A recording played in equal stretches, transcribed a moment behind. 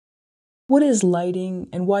What is lighting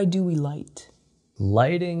and why do we light?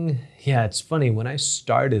 Lighting, yeah, it's funny. When I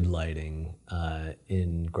started lighting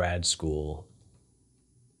in grad school,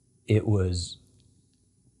 it was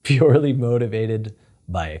purely motivated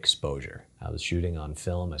by exposure. I was shooting on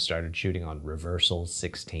film. I started shooting on reversal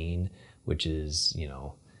 16, which is,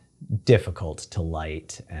 difficult to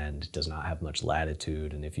light and does not have much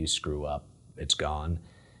latitude. And if you screw up, it's gone.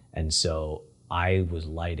 And so I was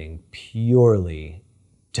lighting purely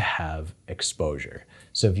to have exposure.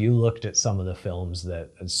 So if you looked at some of the films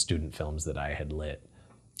student films that I had lit,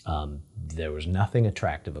 there was nothing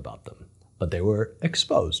attractive about them, but they were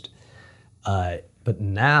exposed. But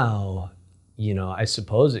now, I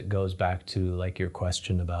suppose it goes back to like your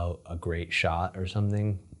question about a great shot or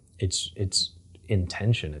something. It's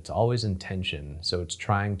intention. It's always intention. So it's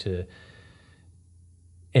trying to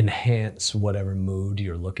enhance whatever mood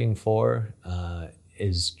you're looking for,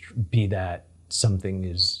 be that something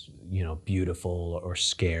is, beautiful or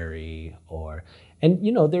scary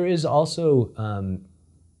and there is also,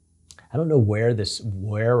 I don't know where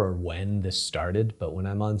or when this started, but when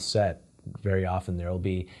I'm on set, very often there'll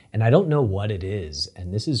be, and I don't know what it is,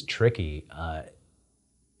 and this is tricky,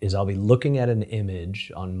 is I'll be looking at an image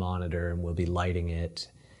on monitor and we'll be lighting it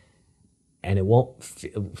and it won't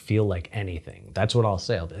feel like anything. That's what I'll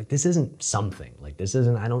say. I'll be like, this isn't something. Like this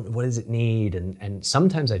isn't, what does it need? And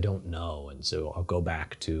sometimes I don't know. And so I'll go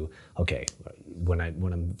back to, okay, when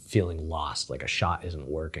I'm feeling lost, like a shot isn't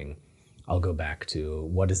working, I'll go back to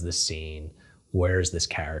what is this scene? Where's this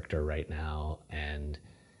character right now? And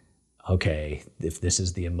okay, if this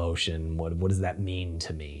is the emotion, what does that mean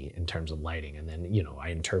to me in terms of lighting? And then, I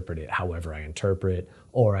interpret it however I interpret,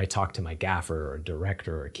 or I talk to my gaffer or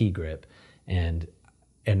director or key grip, and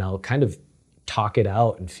I'll kind of talk it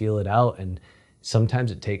out and feel it out. And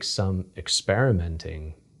sometimes it takes some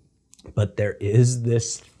experimenting, but there is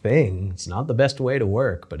this thing, it's not the best way to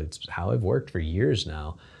work, but it's how I've worked for years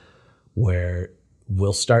now, where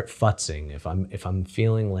we'll start futzing. If I'm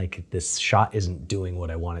feeling like this shot isn't doing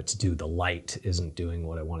what I want it to do, the light isn't doing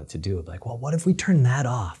what I want it to do, I'm like, well, what if we turn that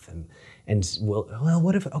off? And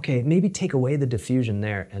what if, okay, maybe take away the diffusion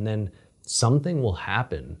there, and then something will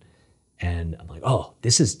happen. And I'm like, oh,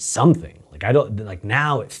 this is something. Like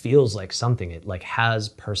now it feels like something. It like has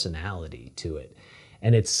personality to it.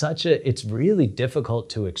 And it's really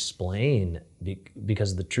difficult to explain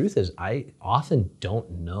because the truth is I often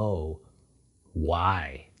don't know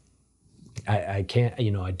why. I can't,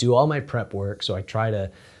 I do all my prep work, so I try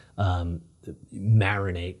to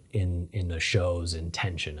marinate in a show's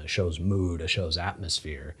intention, a show's mood, a show's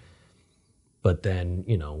atmosphere. But then,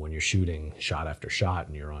 when you're shooting shot after shot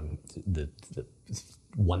and you're on the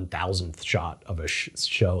 1000th shot of a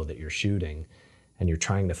show that you're shooting and you're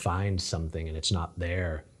trying to find something and it's not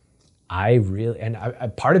there, I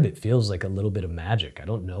part of it feels like a little bit of magic. I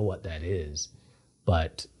don't know what that is.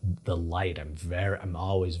 But the light, I'm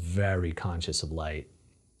always very conscious of light,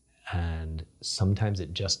 and sometimes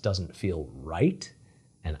it just doesn't feel right,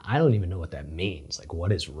 and I don't even know what that means. Like,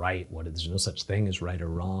 what is right? There's no such thing as right or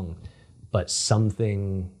wrong, but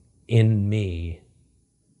something in me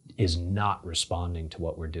is not responding to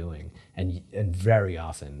what we're doing, and very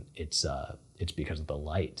often it's because of the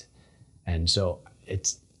light, and so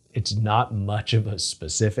it's not much of a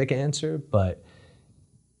specific answer, but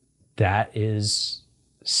that is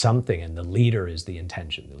something, and the leader is the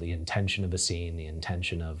intention of a scene, the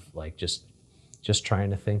intention of like just trying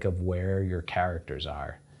to think of where your characters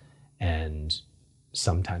are. And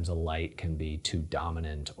sometimes a light can be too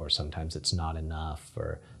dominant, or sometimes it's not enough,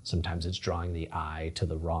 or sometimes it's drawing the eye to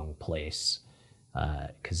the wrong place,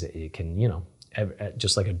 because it can,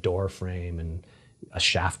 just like a door frame and a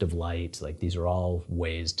shaft of light, like these are all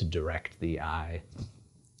ways to direct the eye.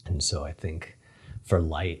 And so I think for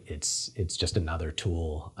light, it's just another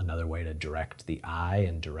tool, another way to direct the eye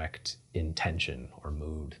and direct intention or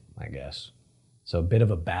mood, I guess. So a bit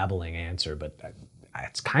of a babbling answer, but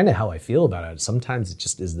it's kind of how I feel about it. Sometimes it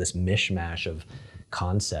just is this mishmash of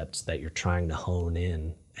concepts that you're trying to hone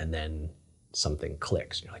in, and then something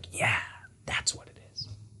clicks. You're like, yeah, that's what it is.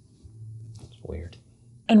 It's weird.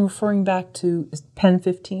 And referring back to Pen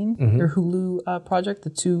 15, your Hulu project,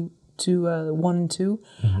 the 1 and 2,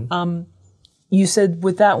 you said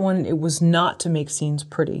with that one, it was not to make scenes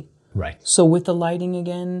pretty. Right. So with the lighting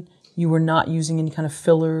again, you were not using any kind of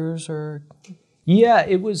fillers or... Yeah,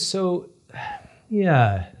 it was so...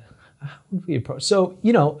 Yeah. So,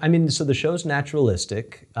 so the show's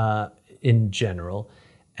naturalistic in general.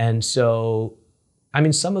 And so,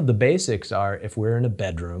 some of the basics are, if we're in a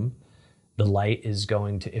bedroom, the light is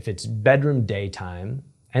going to... If it's bedroom daytime,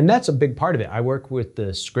 And that's a big part of it. I work with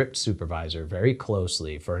the script supervisor very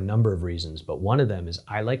closely for a number of reasons, but one of them is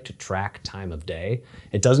I like to track time of day.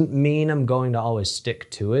 It doesn't mean I'm going to always stick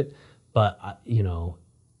to it, but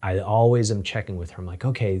I always am checking with her. I'm like,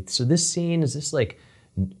 okay, so this scene, is this like,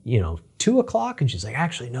 2 o'clock? And she's like,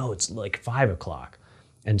 actually, no, it's like 5 o'clock.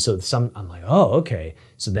 And so I'm like, oh, okay.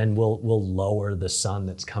 So then we'll lower the sun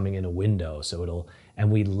that's coming in a window. And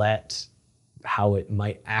we let how it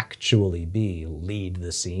might actually be lead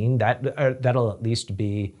the scene. That'll at least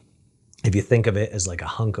be, if you think of it as like a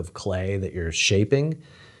hunk of clay that you're shaping,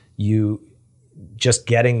 you just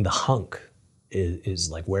getting the hunk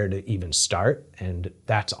is like where to even start. And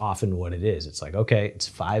that's often what it is. It's like, okay, it's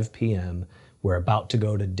 5 p.m. We're about to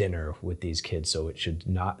go to dinner with these kids. So it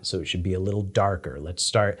should be a little darker. Let's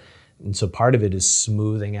start. And so part of it is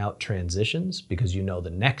smoothing out transitions because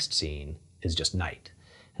the next scene is just night.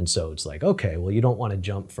 And so it's like, okay, well, you don't want to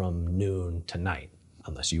jump from noon to night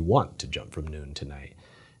unless you want to jump from noon to night.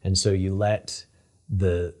 And so you let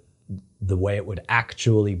the way it would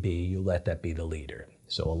actually be, you let that be the leader.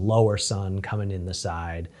 So a lower sun coming in the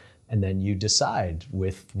side, and then you decide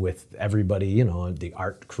with everybody, the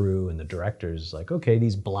art crew and the directors, like, okay,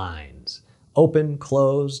 these blinds, open,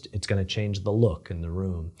 closed, it's going to change the look in the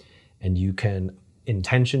room. And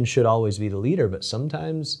intention should always be the leader, but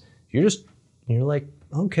sometimes you're like,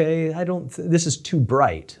 okay, this is too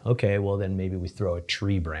bright. Okay, well then maybe we throw a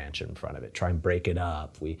tree branch in front of it, try and break it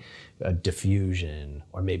up. A diffusion,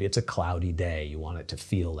 or maybe it's a cloudy day. You want it to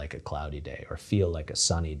feel like a cloudy day or feel like a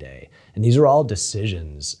sunny day. And these are all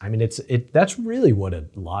decisions. I mean, that's really what a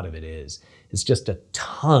lot of it is. It's just a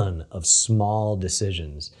ton of small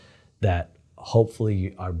decisions that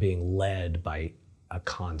hopefully are being led by a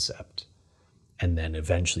concept. And then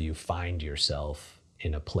eventually you find yourself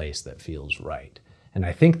in a place that feels right. And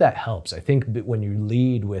I think that helps. I think when you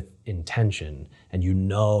lead with intention and you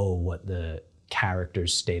know what the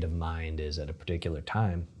character's state of mind is at a particular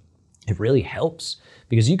time, it really helps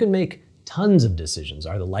because you can make tons of decisions.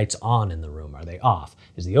 Are the lights on in the room? Are they off?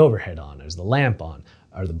 Is the overhead on? Is the lamp on?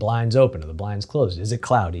 Are the blinds open? Are the blinds closed? Is it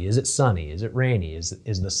cloudy? Is it sunny? Is it rainy? Is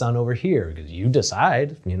the sun over here? Because you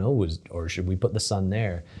decide, or should we put the sun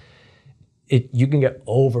there? You can get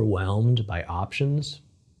overwhelmed by options.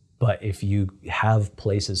 But if you have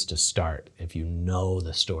places to start, if you know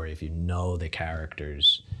the story, if you know the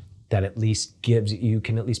characters, that at least you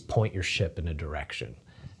can at least point your ship in a direction.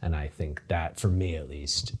 And I think that, for me at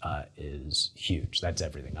least, is huge. That's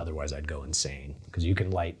everything. Otherwise, I'd go insane because you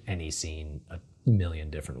can light any scene a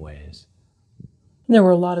million different ways. There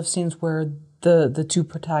were a lot of scenes where the two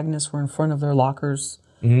protagonists were in front of their lockers.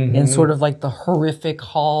 Mm-hmm. In sort of like the horrific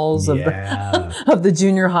halls of the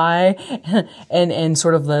junior high, and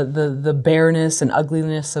sort of the bareness and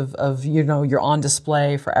ugliness of you're on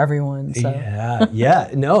display for everyone. So.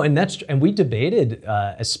 No, and we debated,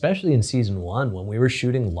 especially in season 1 when we were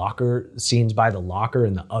shooting locker scenes by the locker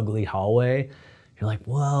in the ugly hallway. You're like,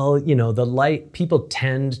 well, the light, people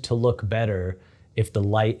tend to look better if the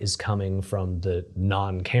light is coming from the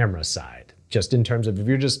non-camera side. Just in terms of if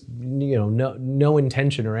you're just, no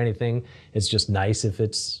intention or anything, it's just nice if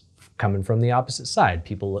it's coming from the opposite side.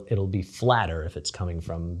 It'll be flatter if it's coming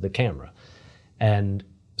from the camera. And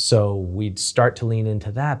so we'd start to lean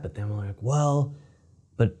into that, but then we're like, well,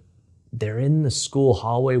 but they're in the school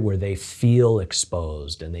hallway where they feel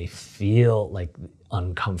exposed and they feel like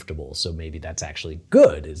uncomfortable. So maybe that's actually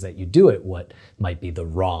good, is that you do it what might be the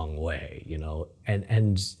wrong way,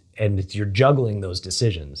 and you're juggling those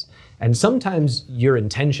decisions. And sometimes your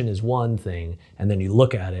intention is one thing, and then you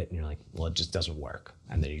look at it and you're like, well, it just doesn't work.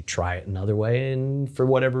 And then you try it another way, and for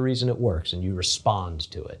whatever reason it works, and you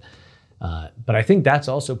respond to it. But I think that's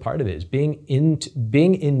also part of it, is being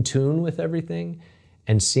in tune with everything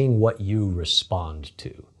and seeing what you respond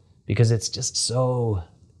to. Because it's just so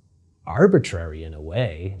arbitrary in a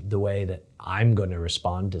way. The way that I'm going to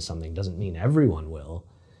respond to something doesn't mean everyone will.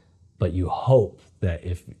 But you hope that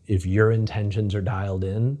if your intentions are dialed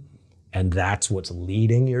in and that's what's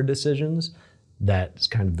leading your decisions, that's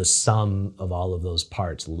kind of the sum of all of those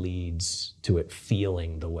parts leads to it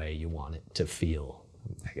feeling the way you want it to feel,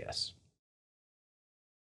 I guess.